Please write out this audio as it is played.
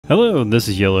Hello, this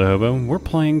is YoloHobo. We're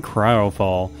playing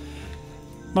Cryofall.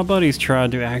 My buddies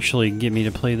tried to actually get me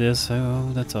to play this, so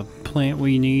that's a plant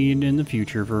we need in the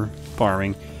future for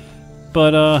farming.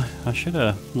 But I should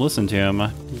have listened to him.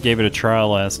 I gave it a try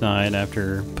last night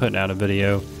after putting out a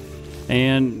video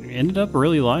and ended up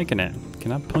really liking it.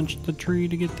 Can I punch the tree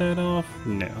to get that off?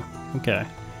 No. Okay.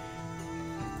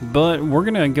 But we're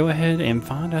gonna go ahead and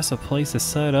find us a place to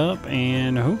set up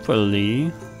and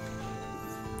hopefully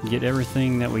get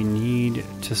everything that we need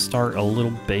to start a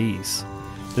little base.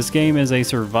 This game is a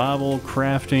survival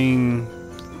crafting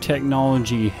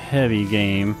technology heavy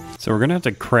game, so we're gonna have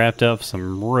to craft up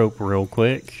some rope real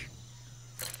quick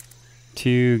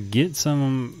to get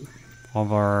some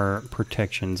of our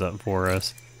protections up for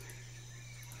us.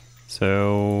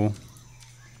 So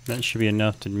that should be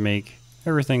enough to make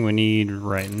everything we need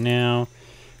right now.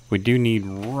 We do need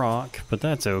rock, but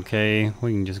that's okay.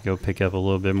 We can just go pick up a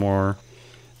little bit more.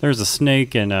 There's a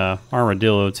snake and a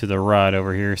armadillo to the right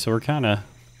over here, so we're kind of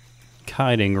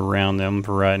kiting around them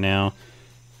for right now.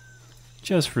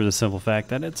 Just for the simple fact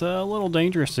that it's a little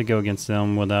dangerous to go against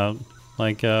them without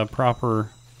like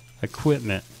proper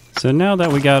equipment. So now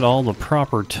that we got all the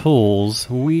proper tools,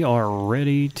 we are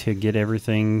ready to get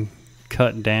everything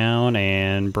cut down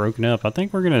and broken up. I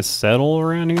think we're gonna settle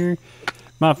around here.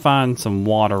 Might find some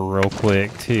water real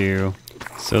quick too.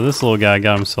 So this little guy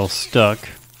got himself stuck.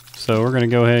 So we're gonna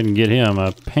go ahead and get him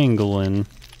a pangolin.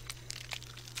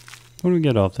 What do we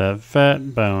get off that?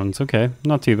 Fat bones. Okay,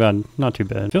 not too bad, not too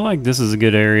bad. I feel like this is a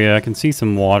good area. I can see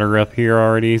some water up here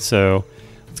already, so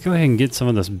let's go ahead and get some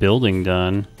of this building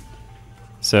done.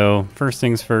 So first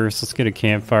things first, let's get a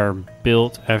campfire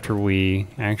built after we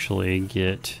actually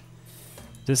get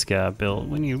this guy built.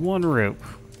 We need one rope.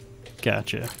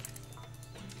 Gotcha.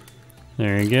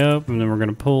 There you go, and then we're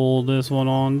gonna pull this one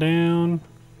on down.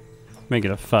 Make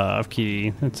it a 5 key.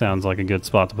 That sounds like a good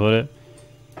spot to put it.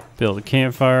 Build a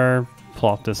campfire.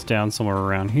 Plop this down somewhere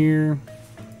around here.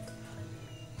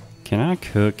 Can I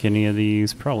cook any of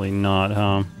these? Probably not,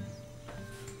 huh?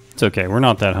 It's okay. We're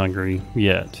not that hungry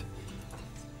yet.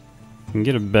 We can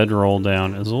get a bedroll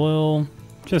down as well.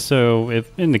 Just so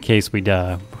if in the case we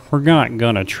die. We're not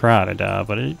gonna try to die,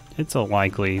 but it's a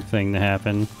likely thing to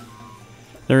happen.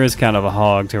 There is kind of a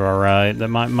hog to our right that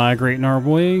might migrate in our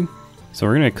way. So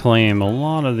we're going to claim a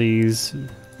lot of these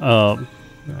up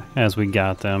as we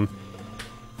got them.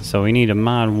 So we need to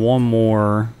mine one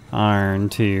more iron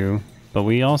too. But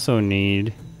we also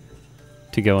need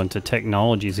to go into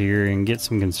technologies here and get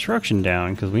some construction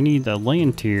down, because we need the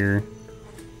land tier,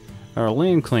 our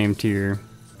land claim tier,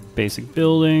 basic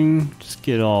building, just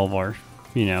get all of our,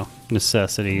 you know,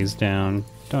 necessities down.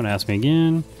 Don't ask me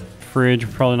again. Fridge,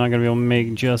 we're probably not going to be able to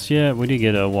make just yet. We did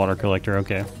get a water collector.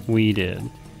 Okay, we did.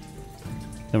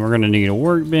 Then we're going to need a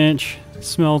workbench,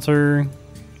 smelter,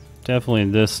 definitely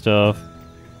this stuff,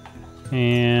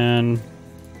 and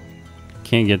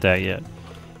can't get that yet.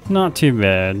 Not too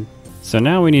bad. So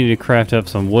now we need to craft up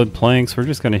some wood planks. We're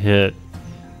just going to hit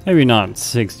maybe not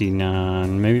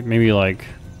 69, maybe like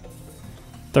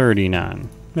 39.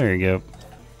 There you go.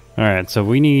 Alright, so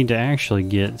we need to actually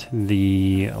get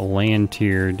the land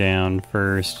tier down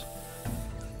first.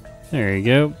 There you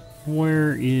go.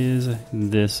 Where is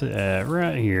this at?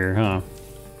 Right here, huh?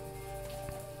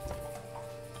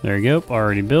 There you go,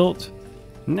 already built.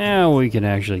 Now we can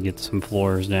actually get some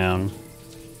floors down.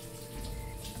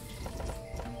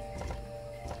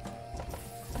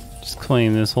 Just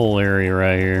claim this whole area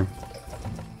right here.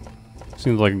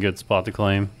 Seems like a good spot to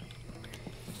claim.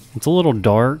 It's a little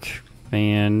dark,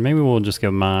 and maybe we'll just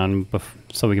go mine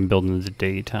so we can build in the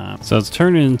daytime. So it's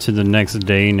turning into the next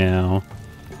day now.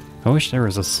 I wish there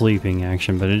was a sleeping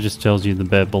action, but it just tells you the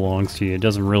bed belongs to you. It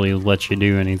doesn't really let you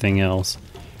do anything else.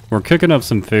 We're cooking up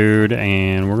some food,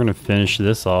 and we're going to finish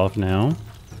this off now.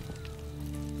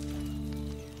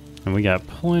 And we got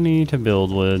plenty to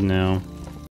build with now.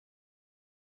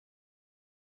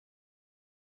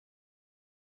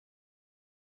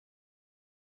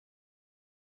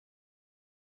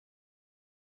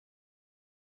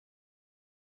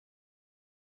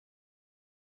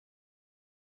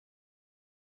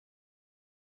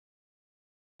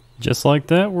 Just like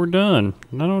that, we're done.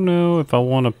 I don't know if I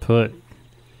want to put...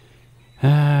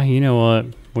 you know what?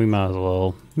 We might as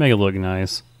well make it look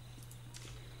nice.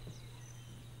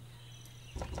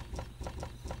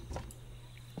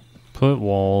 Put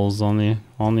walls on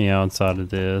the outside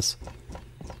of this.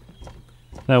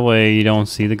 That way you don't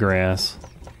see the grass.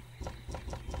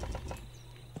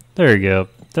 There you go.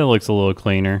 That looks a little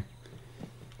cleaner.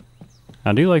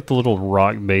 I do like the little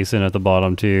rock basin at the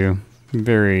bottom too.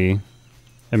 Very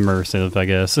immersive, I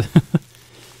guess.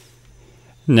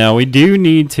 Now we do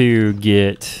need to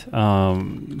get,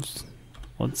 let's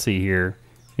see here.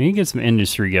 We need to get some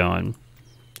industry going.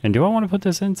 And do I want to put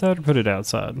this inside or put it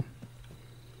outside?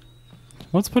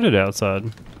 Let's put it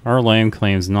outside. Our land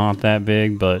claim's not that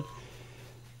big, but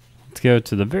let's go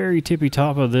to the very tippy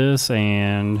top of this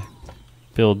and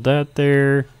build that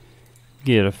there.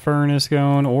 Get a furnace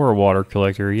going or a water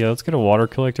collector. Yeah, let's get a water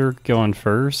collector going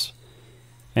first.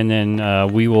 And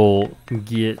then we will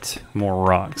get more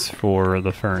rocks for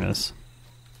the furnace.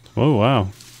 Oh, wow.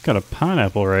 Got a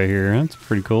pineapple right here. That's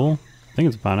pretty cool. I think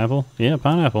it's a pineapple. Yeah,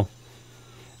 pineapple.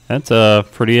 That's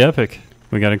pretty epic.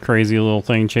 We got a crazy little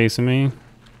thing chasing me.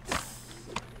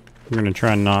 We're going to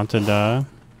try not to die.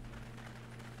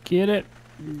 Get it.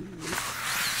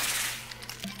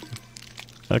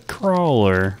 A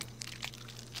crawler.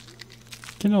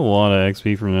 Getting a lot of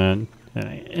XP from that.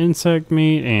 Insect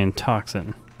meat and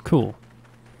toxin. Cool.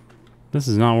 This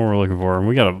is not what we're looking for.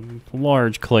 We got a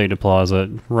large clay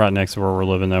deposit right next to where we're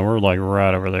living though. We're like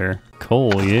right over there.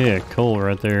 Coal, yeah, coal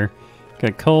right there.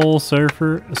 Got coal,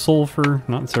 sulfur,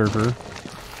 not sulfur.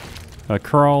 A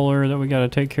crawler that we gotta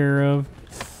take care of.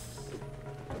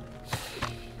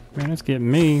 Man, it's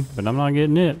getting me, but I'm not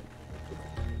getting it.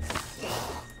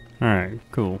 Alright,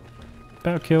 cool.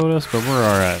 About killed us, but we're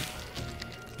alright.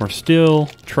 We're still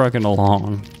trucking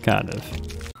along, kind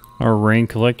of. Our rain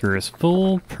collector is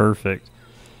full, perfect.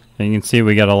 And you can see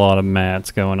we got a lot of mats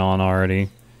going on already.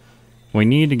 We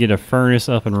need to get a furnace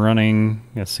up and running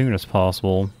as soon as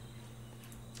possible.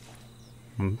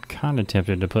 I'm kind of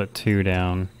tempted to put 2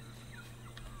 down.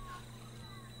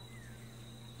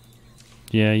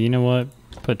 Yeah, you know what?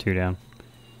 Put 2 down.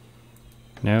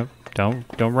 Nope, don't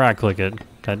right click it.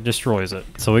 That destroys it.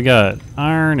 So we got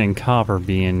iron and copper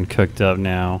being cooked up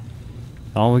now.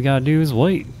 All we gotta do is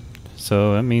wait.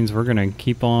 So that means we're gonna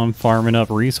keep on farming up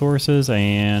resources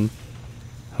and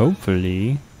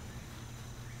hopefully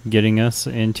getting us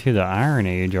into the Iron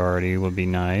Age already would be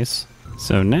nice.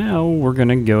 So now we're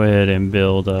gonna go ahead and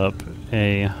build up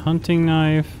a hunting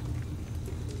knife,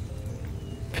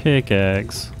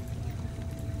 pickaxe,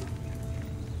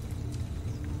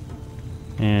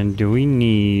 and do we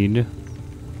need...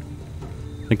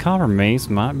 The copper mace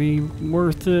might be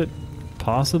worth it,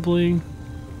 possibly.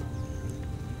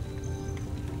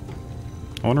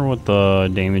 I wonder what the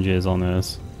damage is on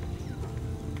this.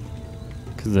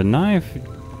 Because the knife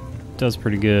does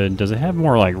pretty good. Does it have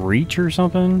more like reach or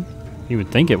something? You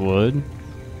would think it would.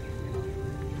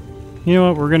 You know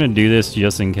what? We're going to do this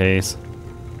just in case.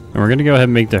 And we're going to go ahead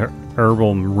and make the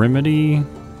herbal remedy.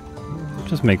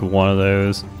 Just make one of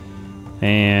those.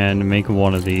 And make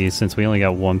one of these since we only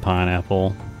got 1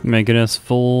 pineapple. Making us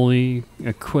fully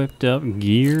equipped up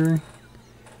gear.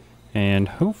 And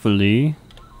hopefully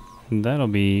that'll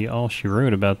be all she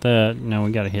wrote about that. Now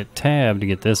we gotta hit tab to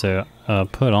get this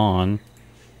put on.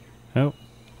 Oh,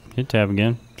 hit tab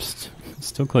again.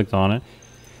 Still clicked on it.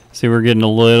 See, we're getting a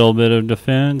little bit of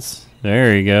defense.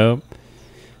 There you go.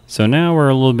 So now we're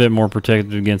a little bit more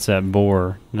protected against that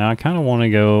boar. Now I kind of want to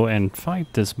go and fight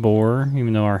this boar,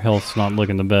 even though our health's not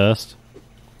looking the best.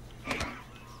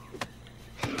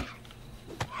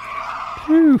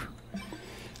 Whew.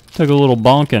 Took a little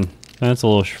bonking. That's a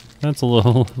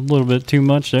little bit too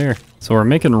much there. So we're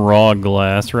making raw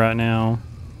glass right now.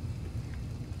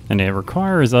 And it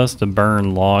requires us to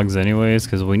burn logs anyways,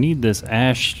 because we need this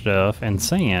ash stuff and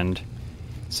sand.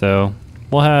 So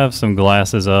we'll have some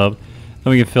glasses up.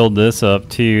 Then we can fill this up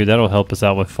too. That'll help us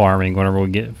out with farming whenever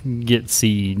we get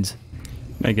seeds.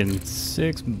 Making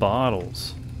 6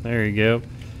 bottles. There you go.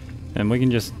 And we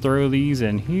can just throw these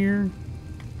in here.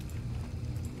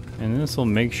 And this will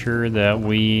make sure that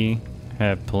we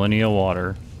have plenty of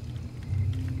water.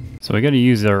 So we got to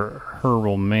use our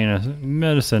herbal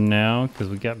medicine now because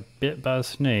we got bit by a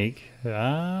snake. Is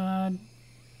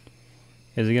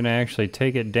it going to actually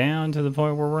take it down to the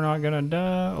point where we're not going to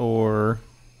die, or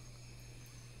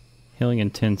healing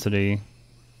intensity?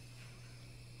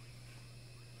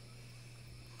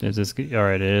 Is this all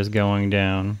right? It is going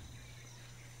down.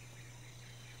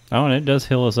 Oh, and it does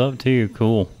heal us up too.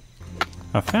 Cool.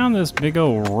 I found this big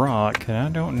old rock, and I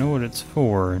don't know what it's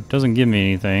for. It doesn't give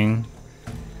me anything.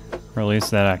 Or at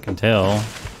least that I can tell.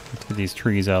 Let's get these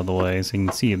trees out of the way so you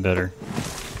can see it better.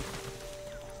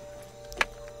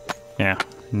 Yeah,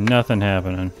 nothing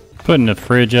happening. Putting the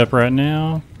fridge up right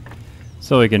now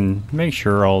so we can make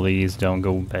sure all these don't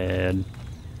go bad.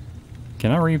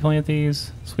 Can I replant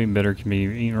these? Sweet and bitter can be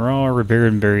eaten raw or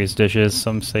prepared in various dishes.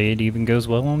 Some say it even goes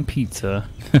well on pizza.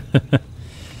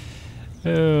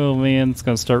 Oh man, it's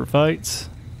gonna start fights.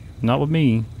 Not with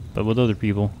me, but with other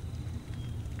people.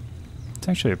 It's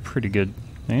actually a pretty good,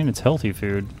 and it's healthy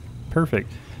food.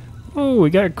 Perfect. Oh, we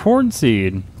got corn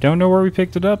seed. Don't know where we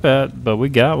picked it up at, but we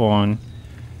got one.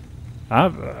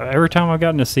 Every time I've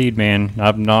gotten a seed, man,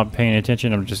 I'm not paying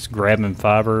attention. I'm just grabbing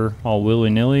fiber all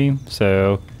willy-nilly.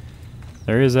 So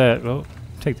there is that. Oh,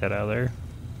 take that out of there.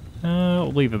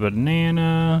 We'll leave a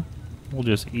banana. We'll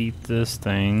just eat this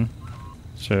thing.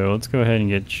 So let's go ahead and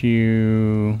get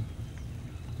you.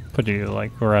 Put you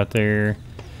like right there.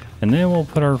 And then we'll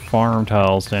put our farm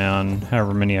tiles down,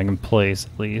 however many I can place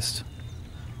at least.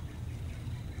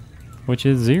 Which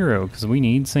is 0, because we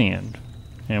need sand.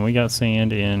 And we got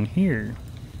sand in here.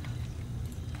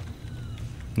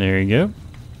 There you go.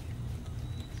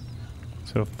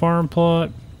 So farm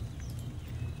plot.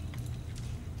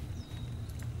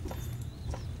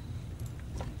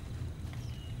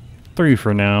 Three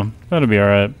for now. That'll be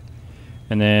alright.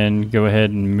 And then go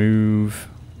ahead and move.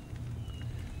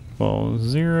 Well,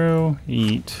 0,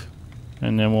 eat.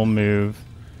 And then we'll move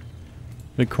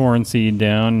the corn seed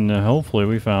down, and hopefully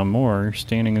we found more.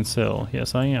 Standing and still.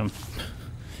 Yes, I am.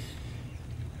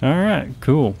 Alright,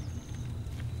 cool.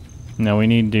 Now we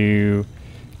need to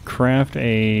craft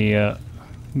a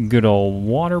good old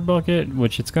water bucket,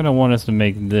 which it's going to want us to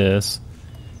make this.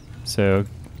 So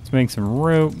let's make some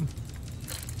rope.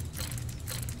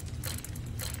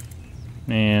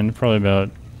 And probably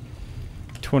about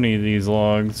 20 of these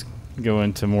logs go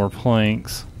into more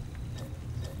planks.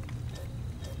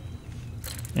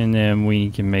 And then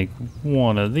we can make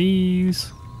one of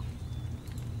these.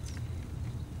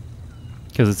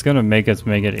 Because it's going to make us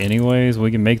make it anyways.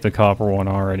 We can make the copper one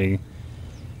already.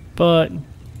 But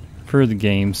for the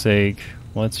game's sake,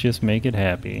 let's just make it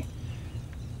happy.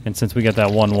 And since we got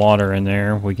that one water in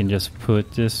there, we can just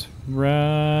put this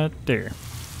right there.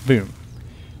 Boom.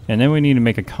 And then we need to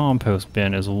make a compost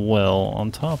bin as well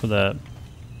on top of that.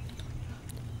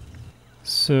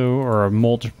 So, or a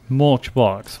mulch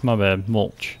box. My bad.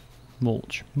 Mulch.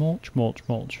 Mulch.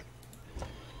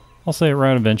 I'll say it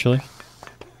right eventually.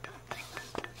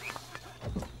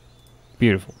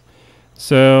 Beautiful.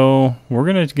 So, we're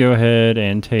going to go ahead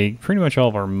and take pretty much all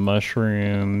of our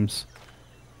mushrooms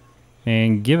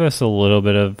and give us a little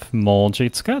bit of mulch.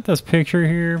 It's got this picture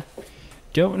here.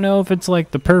 Don't know if it's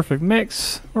like the perfect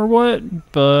mix or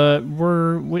what, but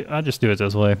I just do it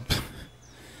this way.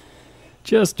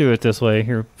 Just do it this way.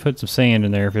 Here, put some sand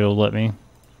in there if it'll let me.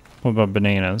 What about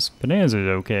bananas? Bananas is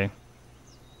okay.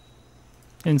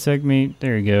 Insect meat,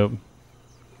 there you go.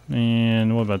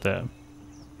 And what about that?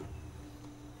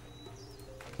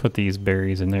 Put these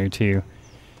berries in there too.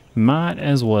 Might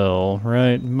as well,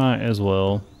 right? Might as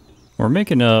well. We're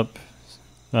making up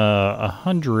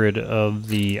 100 of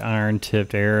the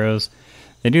iron-tipped arrows.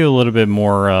 They do a little bit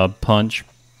more punch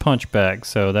back,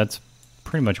 so that's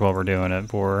pretty much what we're doing it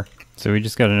for. So we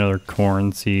just got another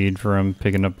corn seed from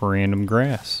picking up random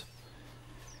grass.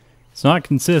 It's not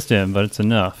consistent, but it's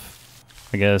enough.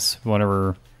 I guess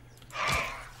whatever.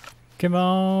 Come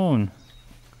on.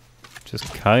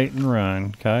 Just kite and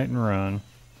run, kite and run.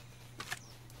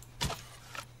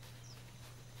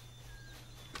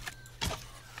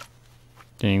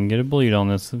 Didn't even get a bleed on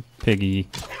this piggy.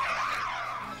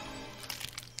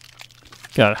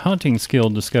 Got hunting skill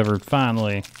discovered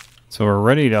finally. So we're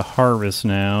ready to harvest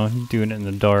now. Doing it in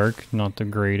the dark, not the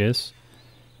greatest.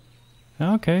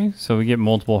 Okay, so we get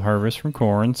multiple harvests from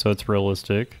corn, so it's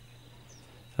realistic.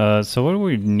 So what do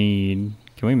we need?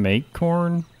 Can we make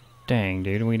corn? Dang,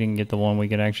 dude, we didn't get the one we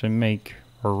could actually make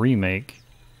or remake.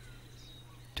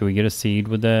 Do we get a seed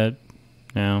with that?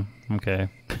 No? Okay.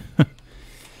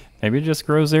 Maybe it just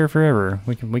grows there forever.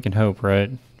 We can hope,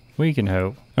 right? We can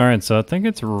hope. Alright, so I think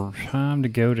it's time to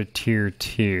go to tier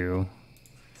 2.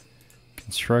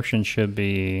 Construction should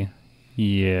be...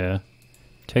 yeah.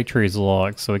 Take trees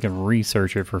locked so we can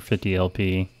research it for 50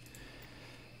 LP.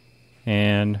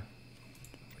 And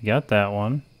we got that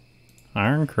one.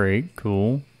 Iron crate,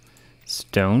 cool.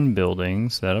 Stone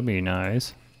buildings, that'll be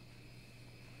nice.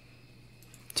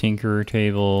 Tinker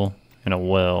table and a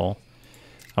well.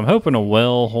 I'm hoping a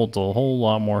well holds a whole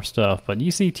lot more stuff, but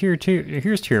you see tier 2,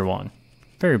 here's tier 1.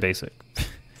 Very basic.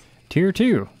 Tier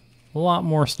 2, a lot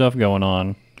more stuff going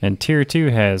on. And tier 2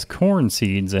 has corn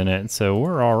seeds in it, so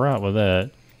we're alright with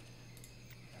that.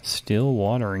 Still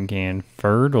watering can,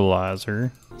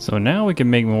 fertilizer. So now we can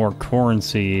make more corn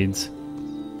seeds.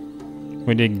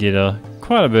 We did get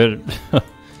quite a bit.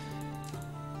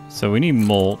 So we need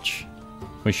mulch.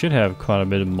 We should have quite a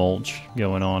bit of mulch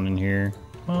going on in here.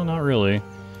 Well, not really.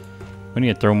 We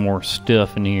need to throw more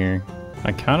stuff in here.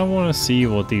 I kind of want to see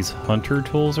what these hunter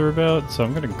tools are about, so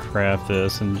I'm going to craft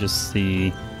this and just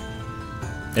see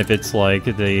if it's like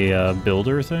the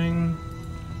builder thing.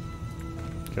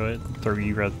 Go ahead,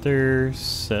 3 right there,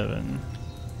 7.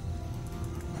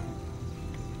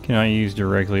 Cannot use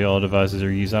directly. All devices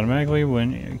are used automatically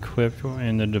when equipped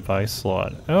in the device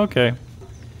slot. Okay.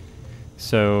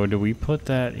 So do we put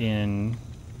that in?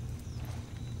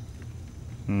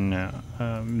 No.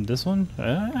 This one?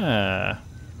 Ah.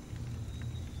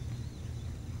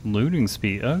 Looting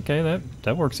speed. Okay,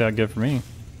 that works out good for me.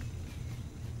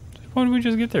 What did we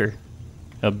just get there?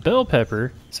 A bell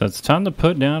pepper. So it's time to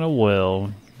put down a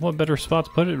well. What better spot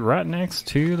to put it? Right next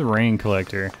to the rain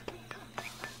collector.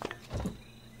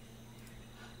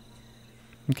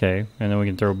 Okay, and then we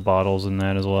can throw bottles in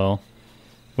that as well.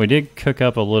 We did cook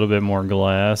up a little bit more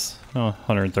glass. Oh,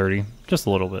 130. Just a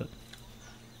little bit.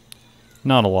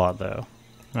 Not a lot though.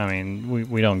 I mean,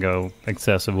 we don't go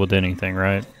excessive with anything,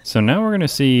 right? So now we're going to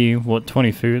see what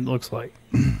 20 food looks like.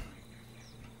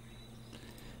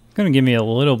 Going to give me a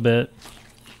little bit.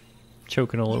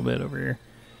 Choking a little bit over here.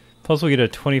 Plus we get a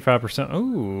 25%.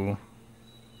 Ooh.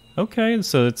 Okay,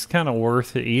 so it's kind of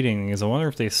worth eating because I wonder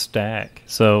if they stack.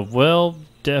 So, well,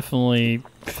 definitely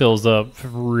fills up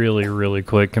really, really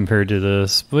quick compared to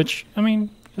this, which, I mean,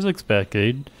 is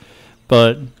expected.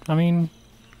 But, I mean,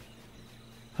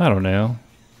 I don't know.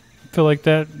 I feel like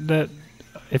that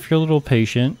if you're a little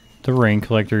patient, the rain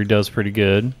collector does pretty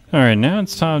good. Alright, now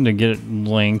it's time to get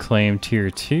land claim tier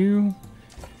 2,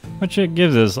 which it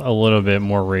gives us a little bit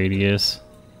more radius.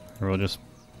 We'll just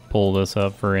pull this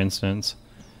up for instance.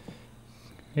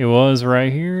 It was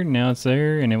right here, now it's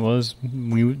there, and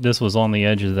this was on the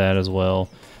edge of that as well.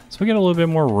 So we got a little bit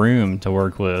more room to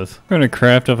work with. We're going to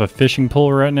craft up a fishing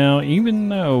pole right now, even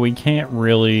though we can't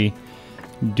really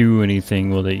do anything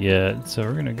with it yet. So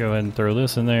we're going to go ahead and throw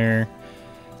this in there.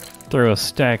 Throw a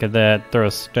stack of that, throw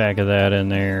a stack of that in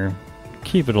there.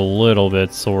 Keep it a little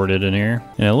bit sorted in here.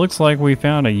 And it looks like we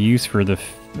found a use for the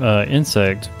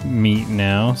insect meat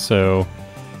now, so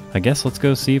I guess let's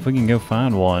go see if we can go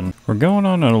find one. We're going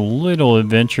on a little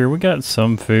adventure. We got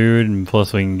some food, and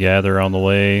plus we can gather on the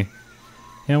way.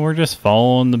 And we're just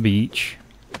following the beach,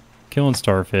 killing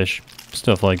starfish,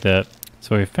 stuff like that.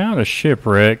 So we found a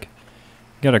shipwreck.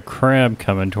 Got a crab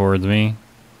coming towards me.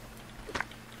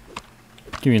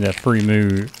 Give me that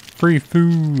free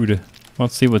food.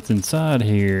 Let's see what's inside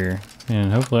here.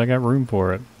 And hopefully I got room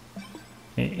for it.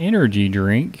 An energy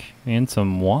drink and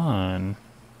some wine.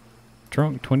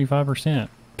 Drunk 25%.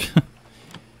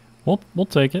 We'll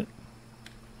take it.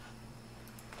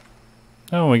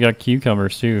 Oh, we got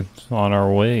cucumbers too. It's on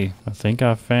our way. I think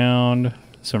I found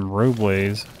some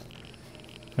roadways.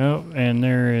 Oh, and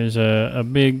there is a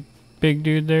big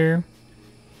dude there.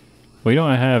 We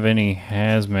don't have any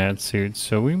hazmat suits,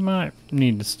 so we might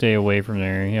need to stay away from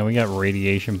there. Yeah, we got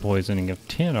radiation poisoning of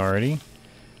 10 already.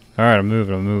 Alright, I'm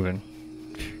moving.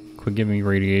 Quit giving me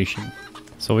radiation.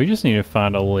 So we just need to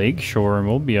find a lake shore and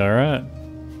we'll be alright.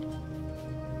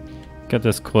 Got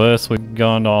this quest, we've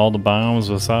gone to all the biomes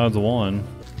besides one.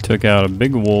 Took out a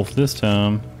big wolf this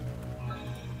time.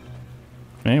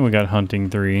 And we got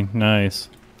hunting 3, nice.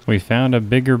 We found a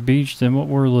bigger beach than what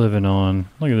we're living on.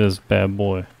 Look at this bad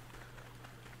boy.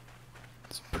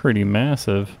 It's pretty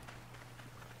massive.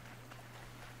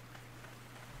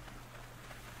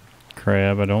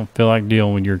 Crab, I don't feel like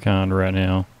dealing with your kind right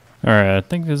now. Alright, I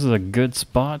think this is a good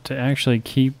spot to actually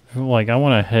keep, like, I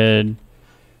want to head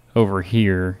over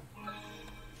here.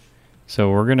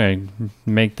 So we're gonna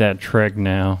make that trek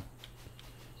now.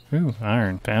 Ooh,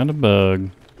 iron. Found a bug.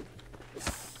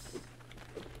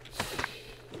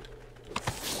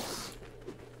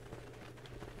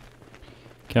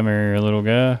 Come here, little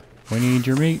guy. We need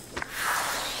your meat.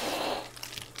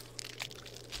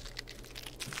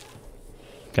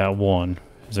 Got one.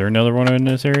 Is there another one in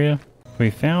this area? We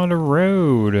found a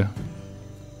road.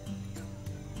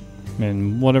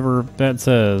 And whatever that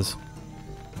says.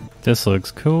 This looks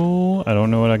cool. I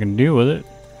don't know what I can do with it.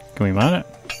 Can we mine it?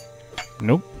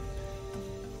 Nope.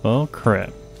 Well,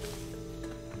 crap.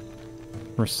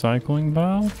 Recycling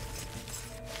pile?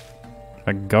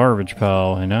 A garbage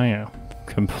pile, and I am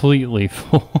completely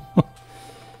full.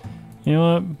 You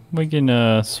know what? We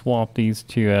can swap these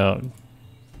two out.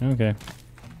 Okay.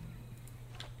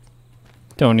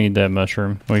 Don't need that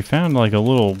mushroom. We found like a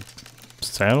little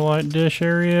satellite dish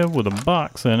area with a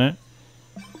box in it.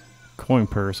 Coin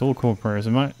purse, old coin purse.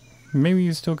 It maybe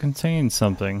it still contains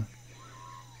something.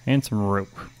 And some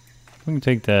rope. We can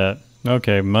take that.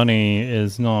 Okay, money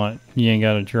is not, you ain't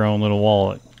got your own little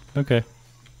wallet. Okay.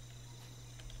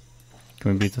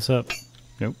 Can we beat this up?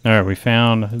 Nope. Alright, we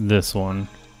found this one.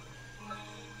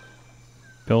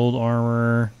 Build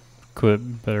armor, equip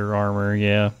better armor,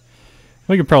 yeah.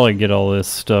 We could probably get all this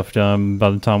stuff done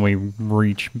by the time we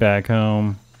reach back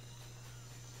home.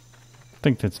 I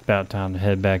think it's about time to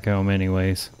head back home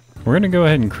anyways. We're gonna go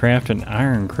ahead and craft an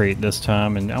iron crate this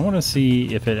time, and I want to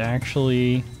see if it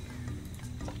actually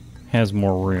has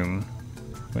more room.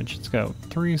 Which it's got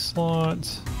 3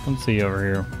 slots. Let's see over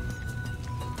here.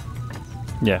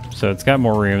 Yeah, so it's got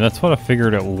more room. That's what I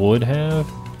figured it would have.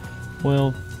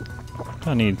 Well,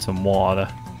 I need some water.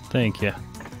 Thank you.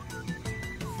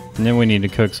 And then we need to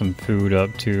cook some food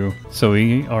up too. So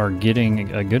we are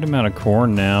getting a good amount of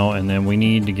corn now, and then we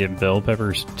need to get bell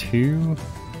peppers too.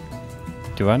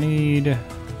 Do I need...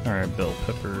 Alright, bell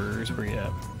peppers, where you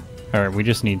at? Alright, we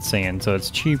just need sand, so it's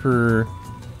cheaper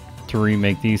to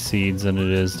remake these seeds than it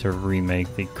is to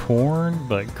remake the corn,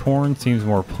 but corn seems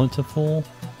more plentiful.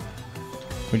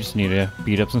 We just need to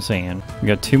beat up some sand. We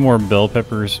got 2 more bell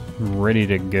peppers ready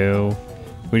to go.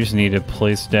 We just need to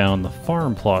place down the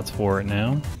farm plots for it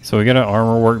now. So we got an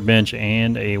armor workbench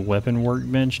and a weapon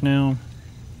workbench now.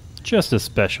 Just to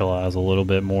specialize a little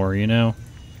bit more, you know?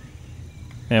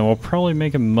 And we'll probably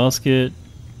make a musket.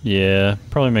 Yeah,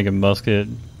 probably make a musket.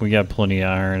 We got plenty of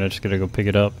iron. I just gotta go pick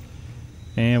it up.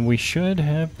 And we should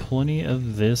have plenty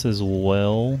of this as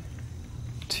well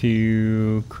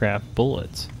to craft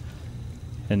bullets.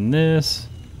 And this,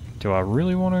 do I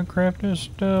really want to craft this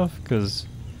stuff? Because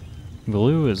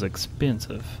glue is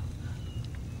expensive.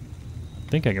 I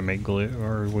think I can make glue,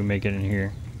 or we make it in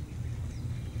here.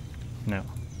 No,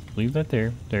 leave that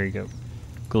there. There you go.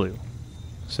 Glue.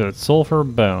 So it's sulfur,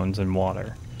 bones, and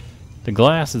water. The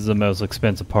glass is the most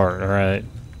expensive part, alright?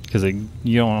 Because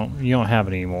you don't have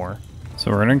it anymore.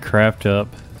 So we're gonna craft up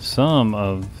some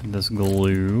of this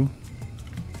glue.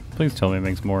 Please tell me it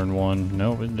makes more than one.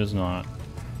 Nope, it does not.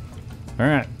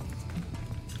 Alright.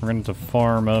 We're gonna have to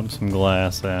farm up some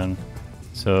glass then.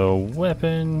 So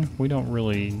weapon, we don't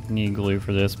really need glue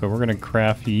for this, but we're gonna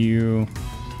craft you,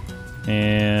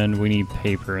 and we need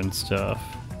paper and stuff.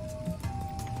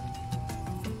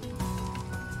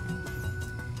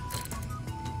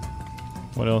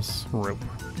 What else? Rope.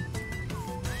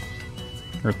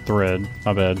 Or thread.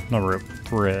 My bad. Not rope.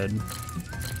 Thread.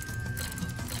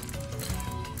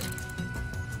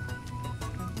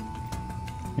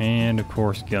 And of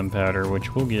course gunpowder,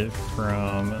 which we'll get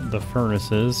from the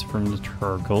furnaces from the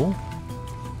charcoal.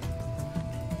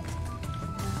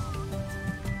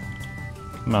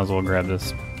 Might as well grab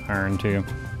this iron too.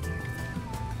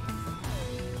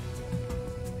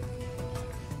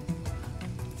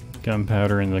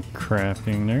 Gunpowder in the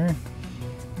crafting there.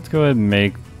 Let's go ahead and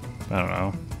make, I don't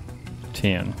know,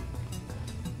 10.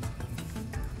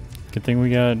 Good thing we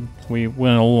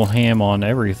went a little ham on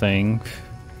everything.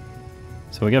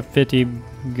 So we got 50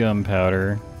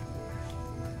 gunpowder.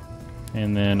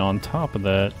 And then on top of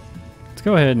that, let's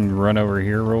go ahead and run over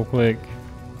here real quick.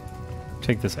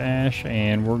 Take this ash,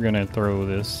 and we're gonna throw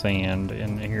this sand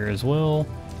in here as well.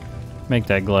 Make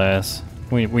that glass.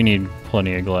 We need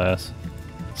plenty of glass.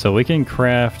 So we can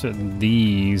craft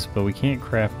these, but we can't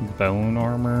craft bone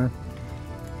armor.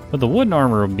 But the wooden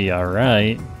armor will be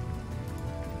alright.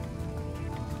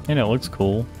 And it looks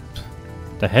cool.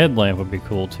 The headlamp would be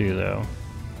cool too, though.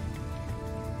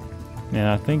 And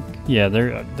I think, yeah,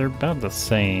 they're about the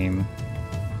same.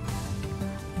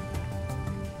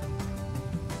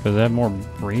 Does it have more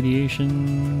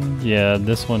radiation? Yeah,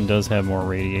 this one does have more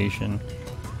radiation.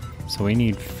 So we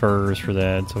need furs for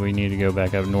that, so we need to go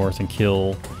back up north and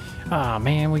kill... Ah,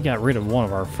 man, we got rid of one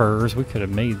of our furs. We could have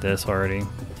made this already.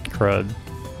 Crud.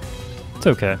 It's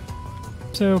okay.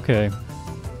 It's okay.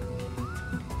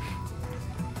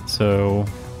 So,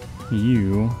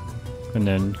 you, and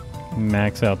then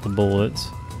max out the bullets.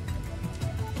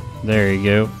 There you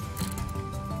go.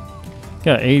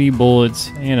 Got 80 bullets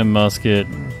and a musket.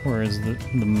 Where is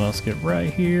the musket?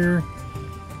 Right here.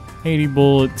 80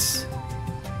 bullets.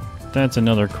 That's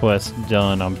another quest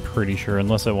done, I'm pretty sure,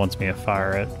 unless it wants me to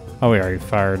fire it. Oh, we already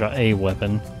fired a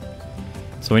weapon.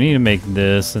 So we need to make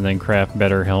this and then craft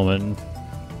better helmet.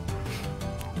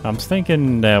 I'm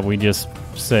thinking that we just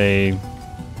say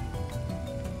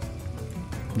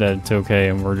that it's okay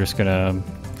and we're just gonna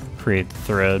create the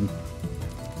thread.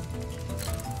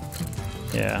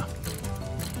 Yeah.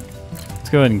 Let's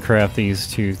go ahead and craft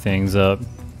these 2 things up.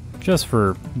 Just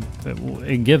for...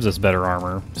 it gives us better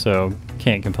armor, so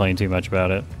can't complain too much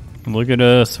about it. Look at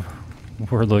us.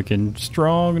 We're looking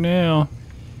strong now.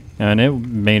 And it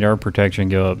made our protection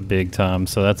go up big time,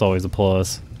 so that's always a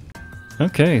plus.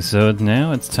 Okay, so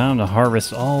now it's time to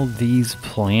harvest all these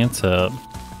plants up.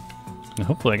 And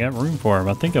hopefully I got room for them.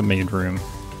 I think I made room.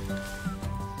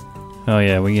 Oh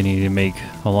yeah, we need to make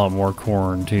a lot more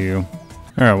corn too.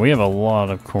 Alright, we have a lot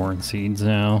of corn seeds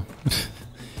now.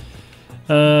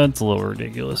 It's a little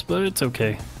ridiculous, but it's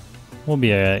okay. We'll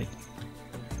be alright.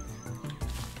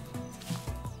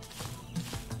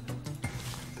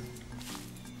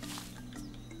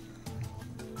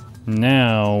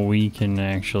 Now we can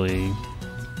actually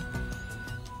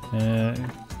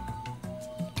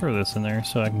throw this in there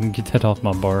so I can get that off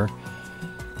my bar.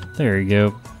 There you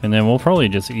go. And then we'll probably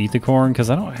just eat the corn because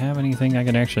I don't have anything I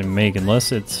can actually make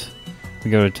unless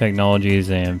we go to technologies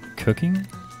and cooking.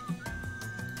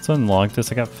 Let's unlock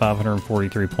this. I got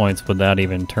 543 points without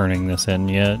even turning this in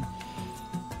yet.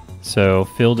 So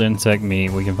filled insect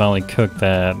meat, we can finally cook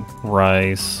that.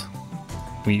 Rice,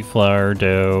 wheat flour,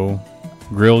 dough,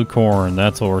 grilled corn,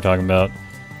 that's what we're talking about.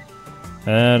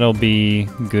 That'll be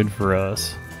good for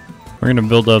us. We're gonna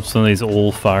build up some of these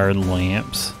oil-fired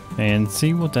lamps and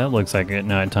see what that looks like at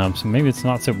nighttime. So maybe it's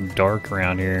not so dark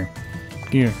around here.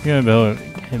 Yeah,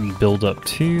 build up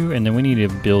 2, and then we need to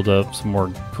build up some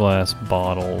more glass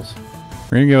bottles.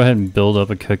 We're gonna go ahead and build up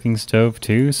a cooking stove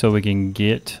too, so we can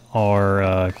get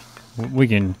our we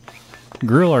can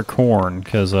grill our corn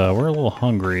because we're a little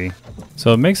hungry.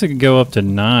 So it makes it go up to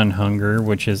 9 hunger,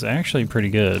 which is actually pretty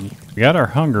good. We got our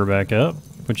hunger back up,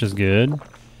 which is good. We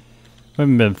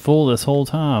haven't been full this whole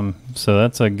time, so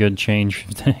that's a good change.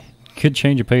 Good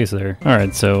change of pace there.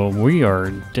 Alright, so we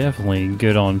are definitely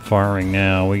good on farming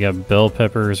now. We got bell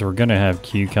peppers. We're gonna have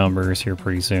cucumbers here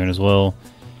pretty soon as well.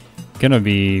 Gonna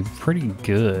be pretty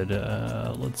good.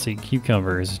 Let's see,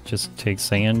 cucumbers just take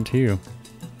sand too.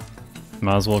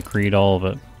 Might as well create all of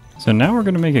it. So now we're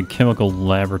gonna make a chemical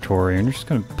laboratory and we're just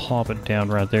gonna plop it down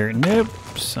right there. Nope,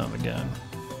 son of a gun.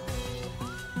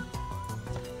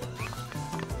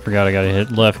 Forgot I gotta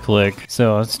hit left click.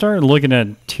 So I started looking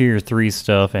at tier 3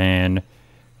 stuff and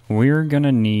we're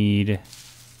gonna need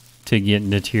to get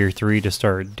into tier 3 to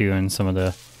start doing some of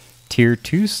the tier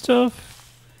 2 stuff.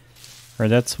 Or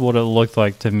that's what it looked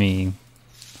like to me.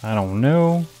 I don't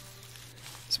know.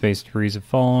 Space degrees have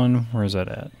fallen. Where's that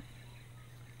at?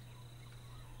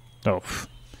 Oh.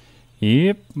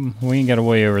 Yep. We ain't got a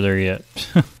way over there yet.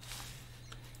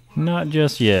 Not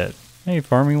just yet. Hey,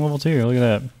 farming level 2. Look at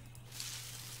that.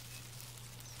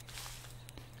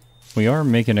 We are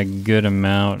making a good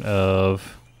amount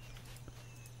of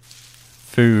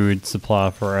food supply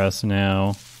for us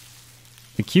now.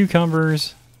 The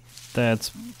cucumbers,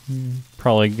 that's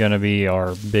probably going to be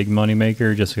our big money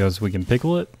maker just because we can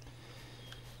pickle it.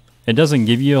 It doesn't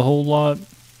give you a whole lot,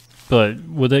 but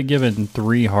with it giving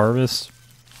 3 harvests,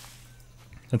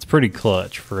 that's pretty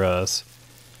clutch for us.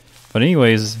 But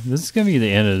anyways, this is going to be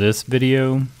the end of this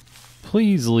video.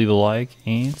 Please leave a like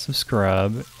and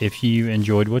subscribe if you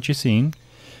enjoyed what you've seen.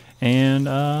 And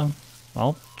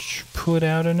I'll put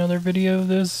out another video of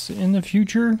this in the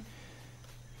future.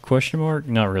 Question mark?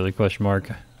 Not really question mark.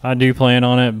 I do plan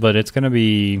on it, but it's going to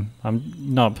be... I'm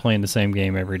not playing the same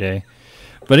game every day.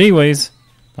 But anyways,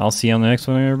 I'll see you on the next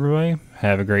one, everybody.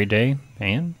 Have a great day,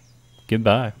 and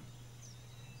goodbye.